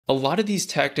a lot of these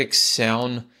tactics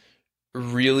sound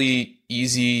really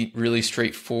easy, really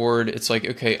straightforward. It's like,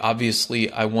 okay, obviously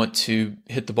I want to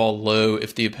hit the ball low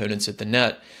if the opponent's at the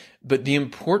net. But the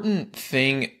important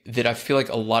thing that I feel like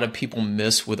a lot of people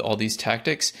miss with all these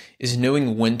tactics is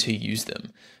knowing when to use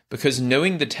them. Because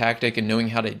knowing the tactic and knowing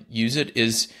how to use it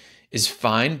is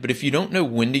fine, but if you don't know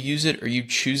when to use it or you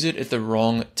choose it at the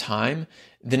wrong time,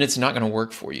 then it's not going to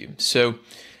work for you. So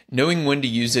knowing when to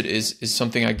use it is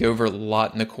something I go over a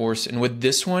lot in the course. And with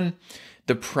this one,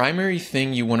 the primary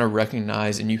thing you want to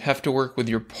recognize, and you have to work with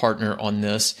your partner on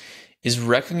this, is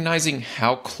recognizing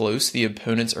how close the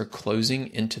opponents are closing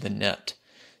into the net.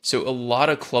 So a lot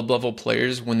of club level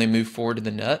players, when they move forward to the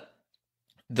net,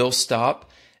 they'll stop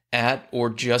at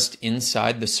or just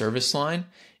inside the service line.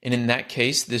 And in that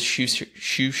case, this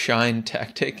shoe shine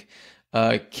tactic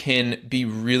can be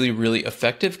really, really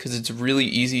effective because it's really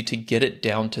easy to get it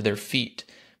down to their feet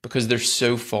because they're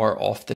so far off the